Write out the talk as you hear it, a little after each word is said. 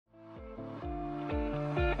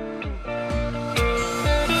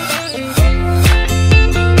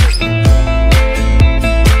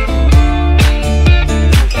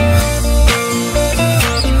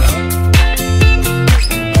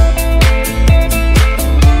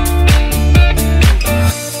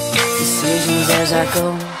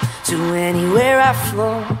go, to anywhere I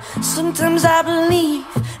flow. Sometimes I believe,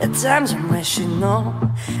 at times I'm rational.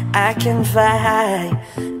 I can fly high,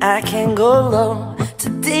 I can go low.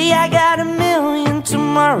 Today I got a million,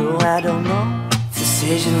 tomorrow I don't know.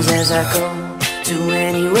 Decisions as I go, to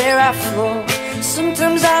anywhere I flow.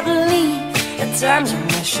 Sometimes I believe, at times I'm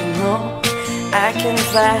rational. I can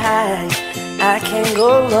fly high, I can go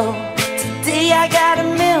low. Today I got a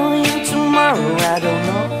million, tomorrow I don't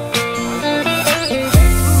know.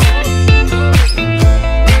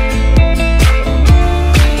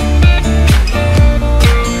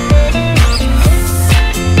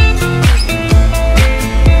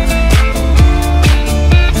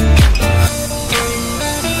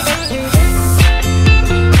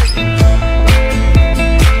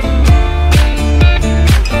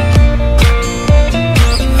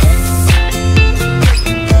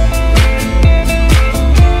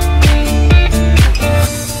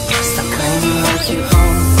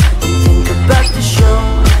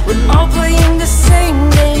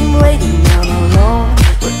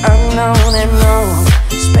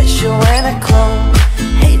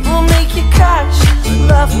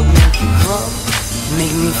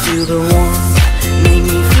 Make me feel the warmth